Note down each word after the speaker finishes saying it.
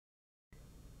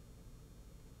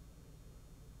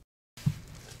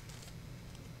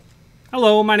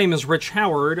Hello, my name is Rich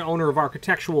Howard, owner of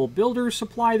Architectural Builders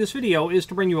Supply. This video is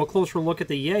to bring you a closer look at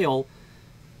the Yale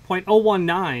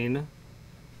 .019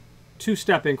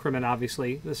 two-step increment,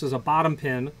 obviously. This is a bottom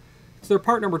pin. It's their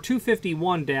part number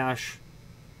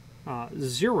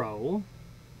 251-0.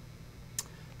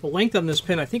 The length on this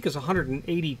pin, I think, is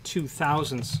 182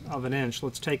 thousandths of an inch.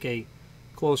 Let's take a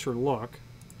closer look.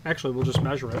 Actually, we'll just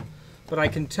measure it. But I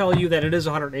can tell you that it is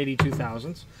 182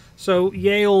 thousandths. So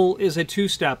Yale is a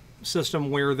two-step system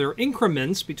where their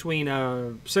increments between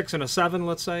a 6 and a 7,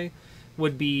 let's say,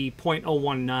 would be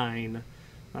 .019.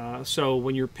 So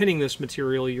when you're pinning this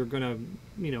material, you're going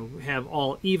to, have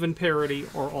all even parity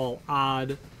or all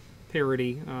odd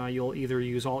parity. You'll either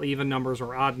use all even numbers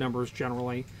or odd numbers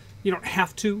generally. You don't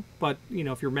have to, but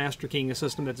if you're master keying a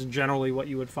system, that's generally what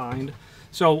you would find.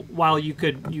 So while you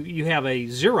could, you have a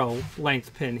 0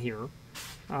 length pin here,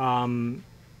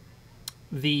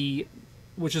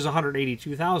 which is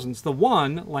 182 thousandths. The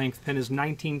 1 length pin is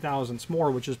 19 thousandths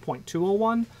more, which is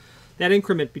 .201. That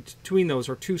increment between those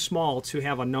are too small to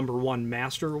have a number 1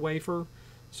 master wafer,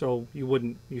 so you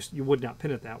would not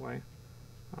pin it that way.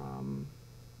 I'm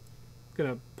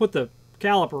gonna put the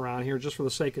caliper on here just for the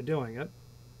sake of doing it.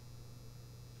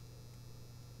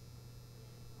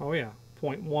 Oh yeah,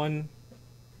 0.1.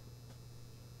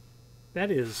 That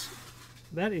is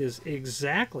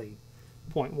exactly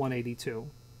 0.182.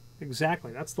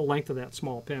 Exactly. That's the length of that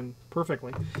small pin.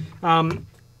 Perfectly.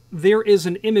 There is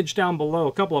an image down below,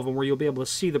 a couple of them, where you'll be able to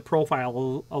see the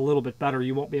profile a little bit better.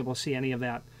 You won't be able to see any of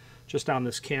that just on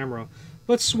this camera.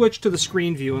 Let's switch to the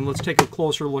screen view and let's take a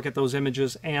closer look at those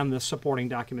images and the supporting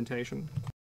documentation.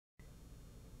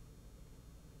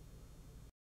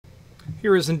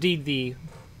 Here is indeed the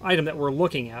item that we're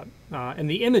looking at, and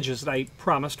the images that I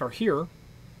promised are here.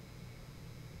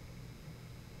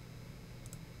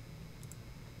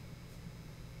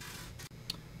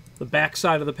 The back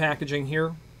side of the packaging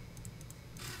here.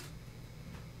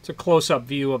 It's a close-up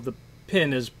view of the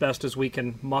pin as best as we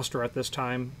can muster at this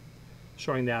time,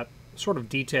 showing that sort of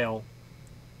detail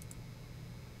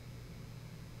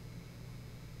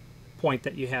point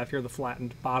that you have here, the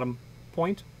flattened bottom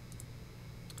point.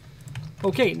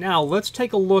 Okay, now let's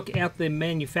take a look at the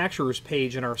manufacturer's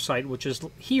page in our site, which is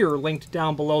here linked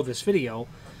down below this video.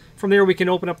 From there we can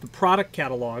open up the product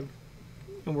catalog,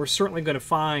 and we're certainly going to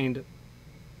find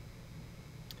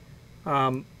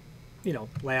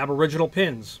lab original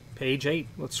pins, page 8.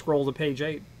 Let's scroll to page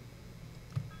 8.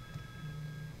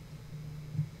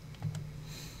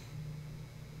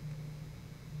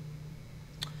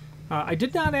 I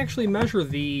did not actually measure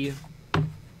the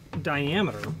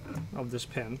diameter of this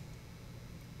pin.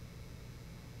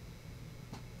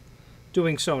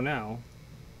 Doing so now.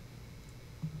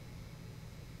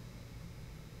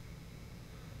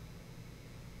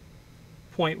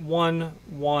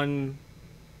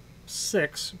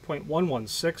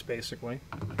 .116 basically.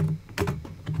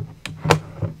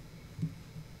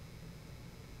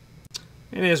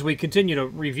 And as we continue to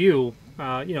review,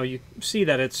 you see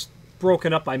that it's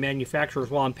broken up by manufacturers.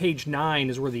 Well, on page 9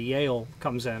 is where the Yale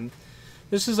comes in.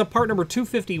 This is a part number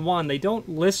 251. They don't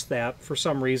list that for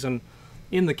some reason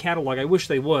in the catalog. I wish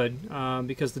they would,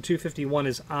 because the 251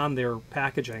 is on their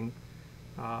packaging.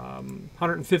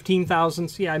 115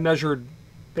 thousandths. Yeah, I measured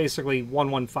basically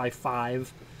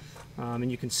 1155.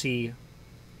 And you can see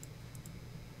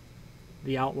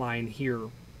the outline here.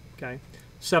 Okay,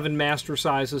 7 master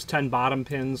sizes, 10 bottom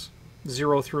pins,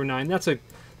 0 through 9. That's that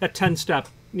 10-step.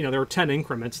 There are 10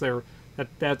 increments.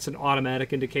 That's an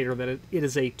automatic indicator that it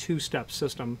is a two-step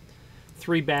system.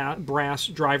 3 brass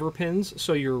driver pins,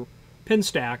 so your pin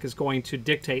stack is going to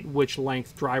dictate which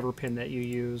length driver pin that you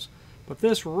use. But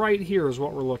this right here is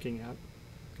what we're looking at.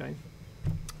 Okay,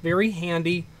 very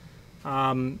handy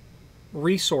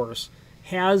resource.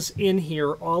 Has in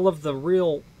here all of the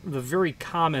very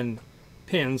common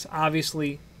pins.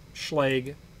 Obviously,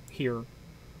 Schlage here,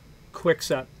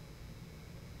 Quickset.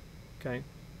 Okay,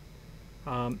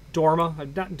 Dorma.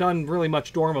 I've not done really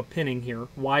much Dorma pinning here.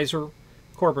 Weiser,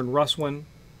 Corbin Russwin,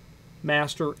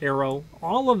 Master, Arrow.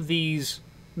 All of these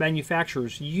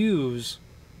manufacturers use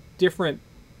different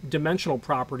dimensional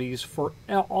properties for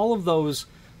all of those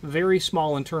very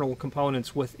small internal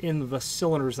components within the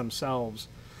cylinders themselves.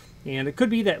 And it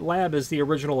could be that Lab is the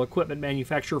original equipment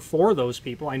manufacturer for those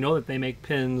people. I know that they make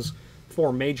pins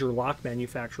for major lock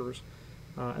manufacturers,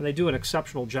 and they do an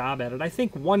exceptional job at it. I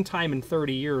think one time in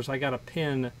 30 years I got a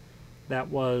pin that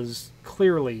was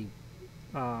clearly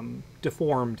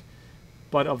deformed,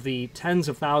 but of the tens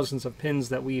of thousands of pins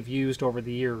that we've used over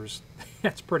the years,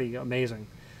 that's pretty amazing.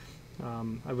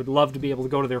 I would love to be able to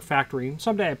go to their factory.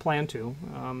 Someday I plan to,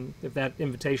 if that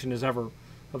invitation is ever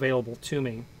available to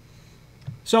me.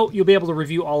 So you'll be able to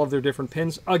review all of their different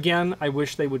pins. Again, I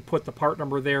wish they would put the part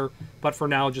number there, but for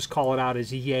now, just call it out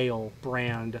as Yale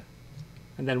brand.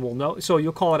 And then we'll know. So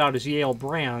you'll call it out as Yale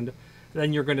brand. And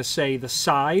then you're going to say the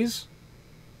size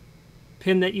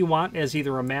pin that you want as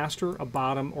either a master, a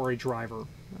bottom, or a driver.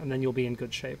 And then you'll be in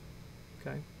good shape.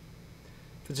 Okay.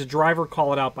 If it's a driver,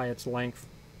 call it out by its length.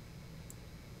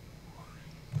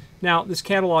 Now, this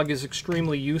catalog is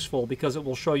extremely useful because it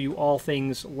will show you all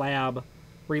things lab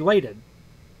related.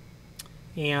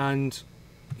 And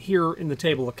here in the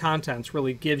table of contents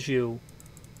really gives you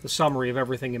the summary of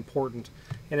everything important.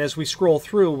 And as we scroll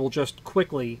through, we'll just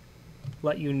quickly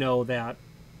let you know that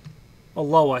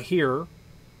ALOA here,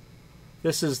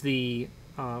 this is the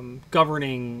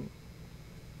governing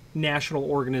national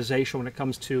organization when it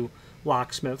comes to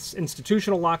locksmiths.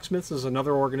 Institutional Locksmiths is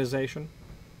another organization.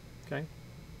 Okay.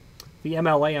 The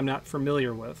MLA I'm not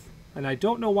familiar with. And I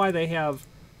don't know why they have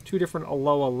two different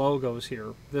ALOA logos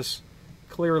here. This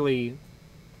clearly,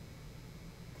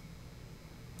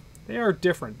 they are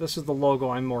different. This is the logo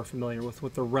I'm more familiar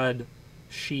with the red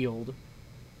shield.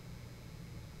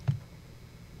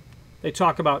 They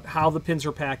talk about how the pins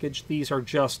are packaged. These are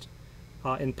just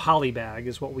in polybag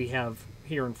is what we have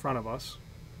here in front of us.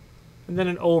 And then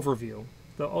an overview.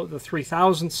 The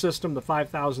 3000 system, the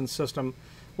 5000 system.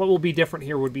 What will be different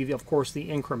here would be, of course, the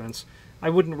increments. I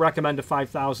wouldn't recommend a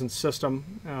 5000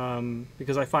 system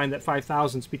because I find that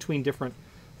 5000s between different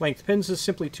length pins is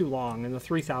simply too long, and the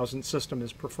 3000 system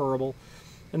is preferable.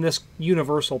 And this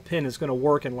universal pin is going to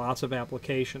work in lots of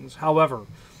applications. However,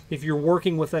 if you're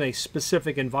working within a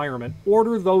specific environment,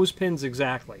 order those pins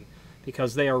exactly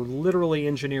because they are literally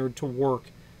engineered to work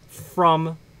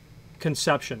from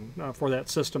conception for that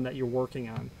system that you're working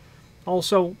on.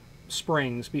 Also,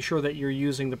 springs. Be sure that you're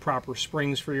using the proper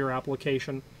springs for your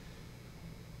application.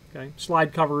 Okay,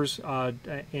 slide covers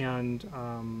and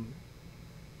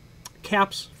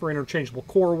caps for interchangeable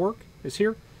core work is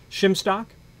here. Shim stock.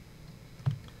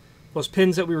 Those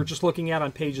pins that we were just looking at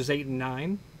on pages 8 and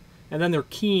 9. And then there are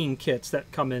keying kits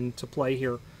that come into play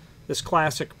here. This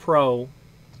Classic Pro,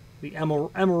 the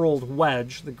Emerald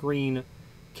Wedge, the green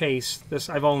case. This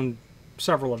I've owned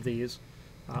several of these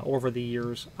over the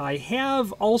years. I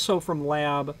have also from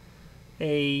Lab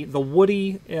the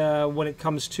Woody when it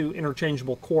comes to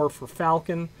interchangeable core for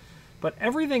Falcon, but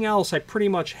everything else I pretty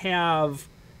much have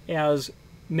as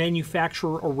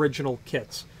manufacturer original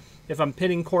kits. If I'm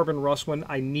pinning Corbin Russwin,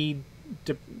 I need,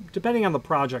 depending on the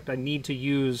project, I need to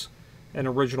use an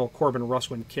original Corbin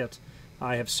Russwin kit.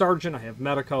 I have Sargent, I have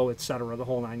Medico, etc., the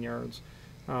whole 9 yards.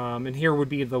 And here would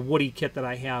be the Woody kit that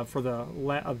I have for the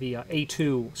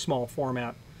A2 small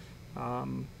format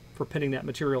for pinning that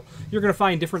material. You're going to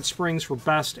find different springs for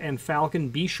Best and Falcon.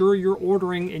 Be sure you're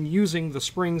ordering and using the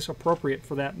springs appropriate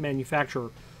for that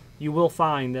manufacturer. You will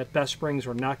find that Best springs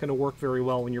are not going to work very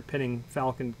well when you're pinning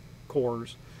Falcon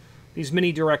cores. These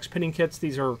mini Durex pinning kits,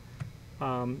 these are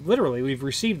literally, we've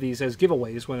received these as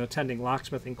giveaways when attending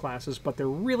locksmithing classes, but they're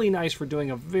really nice for doing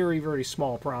a very, very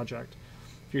small project.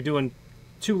 If you're doing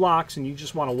 2 locks and you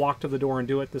just want to walk to the door and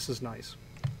do it, this is nice.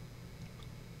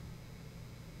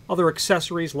 Other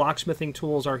accessories, locksmithing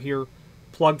tools are here.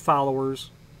 Plug followers,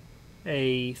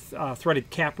 a threaded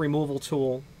cap removal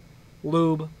tool,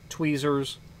 lube,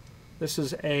 tweezers. This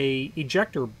is a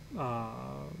ejector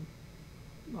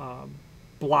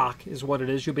block is what it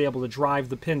is. You'll be able to drive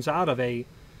the pins out of a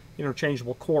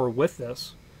interchangeable core with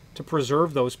this to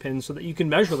preserve those pins so that you can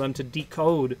measure them to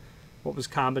decode what was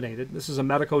combinated. This is a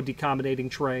Medico decombinating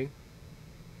tray.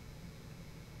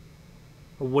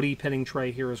 A Woody pinning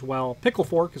tray here as well. Pickle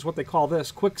fork is what they call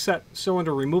this. Quick set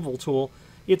cylinder removal tool.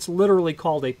 It's literally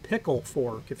called a pickle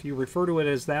fork. If you refer to it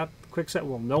as that, Quickset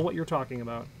will know what you're talking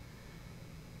about.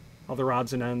 Other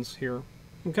odds and ends here.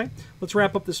 Okay, let's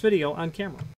wrap up this video on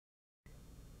camera.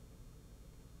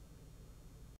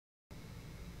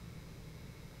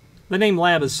 The name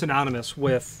Lab is synonymous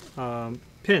with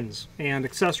pins and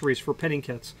accessories for pinning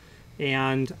kits,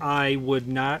 and I would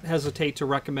not hesitate to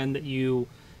recommend that you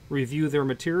review their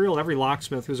material. Every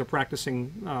locksmith who's a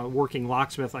practicing working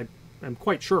locksmith, I'm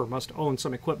quite sure, must own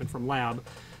some equipment from Lab.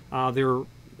 Their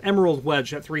Emerald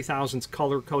Wedge, that 3000's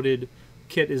color-coded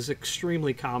kit, is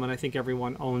extremely common. I think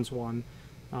everyone owns one.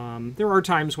 There are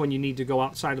times when you need to go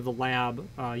outside of the Lab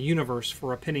universe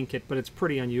for a pinning kit, but it's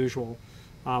pretty unusual.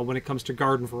 When it comes to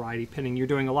garden variety pinning. You're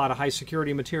doing a lot of high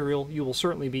security material. You will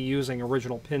certainly be using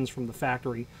original pins from the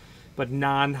factory, but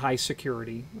non-high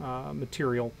security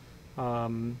material.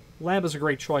 Lab is a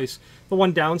great choice. The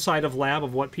one downside of Lab,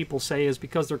 of what people say, is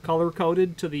because they're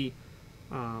color-coded to the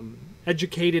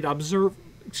educated observer,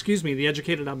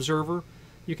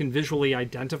 you can visually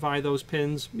identify those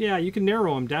pins. Yeah, you can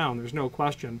narrow them down, there's no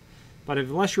question. But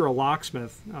unless you're a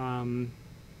locksmith,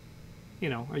 you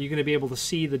know, are you going to be able to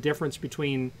see the difference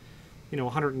between, you know,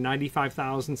 195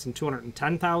 thousandths and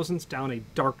 210 thousandths down a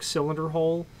dark cylinder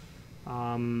hole?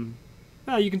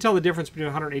 Well, you can tell the difference between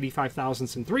 185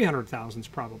 thousandths and 300 thousandths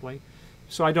probably.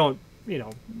 So I don't, you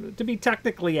know, to be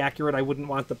technically accurate, I wouldn't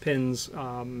want the pins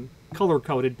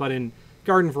color-coded, but in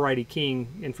garden variety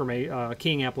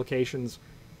keying applications,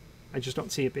 I just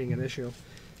don't see it being an issue.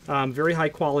 Very high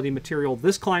quality material.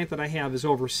 This client that I have is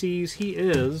overseas.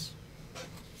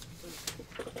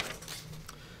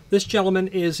 This gentleman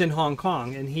is in Hong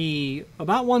Kong, and he,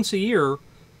 about once a year,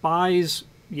 buys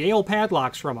Yale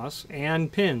padlocks from us and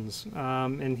pins.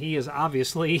 And he is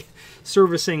obviously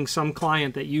servicing some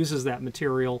client that uses that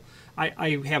material.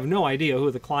 I have no idea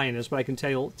who the client is, but I can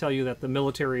tell you that the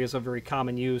military is a very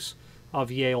common use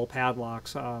of Yale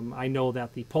padlocks. I know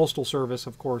that the Postal Service,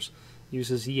 of course,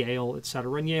 uses Yale,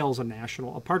 etc. And Yale's a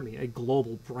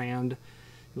global brand.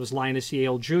 It was Linus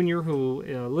Yale Jr. who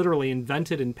literally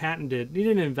invented and patented, he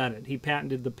didn't invent it, he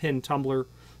patented the pin tumbler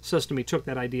system. He took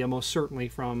that idea most certainly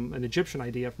from an Egyptian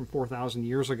idea from 4,000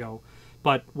 years ago.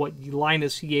 But what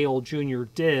Linus Yale Jr.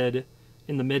 did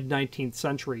in the mid-19th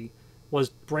century was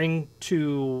bring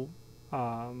to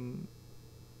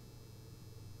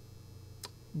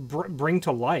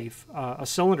life a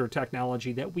cylinder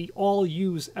technology that we all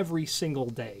use every single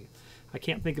day. I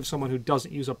can't think of someone who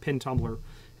doesn't use a pin tumbler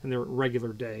in their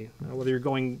regular day. Whether you're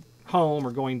going home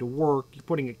or going to work, you're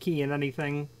putting a key in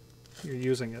anything, you're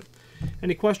using it.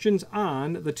 Any questions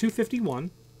on the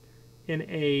 251 in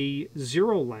a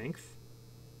 0 length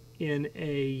in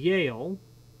a Yale?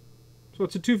 So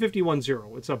it's a 251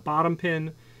 0. It's a bottom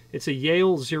pin. It's a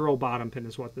Yale 0 bottom pin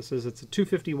is what this is. It's a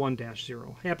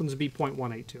 251-0. Happens to be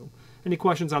 0.182. Any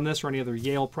questions on this or any other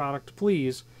Yale product,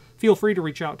 please feel free to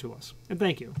reach out to us. And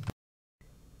thank you.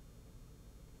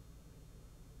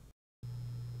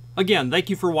 Again, thank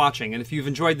you for watching, and if you've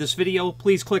enjoyed this video,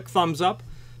 please click thumbs up.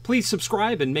 Please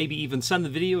subscribe and maybe even send the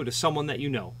video to someone that you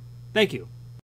know. Thank you.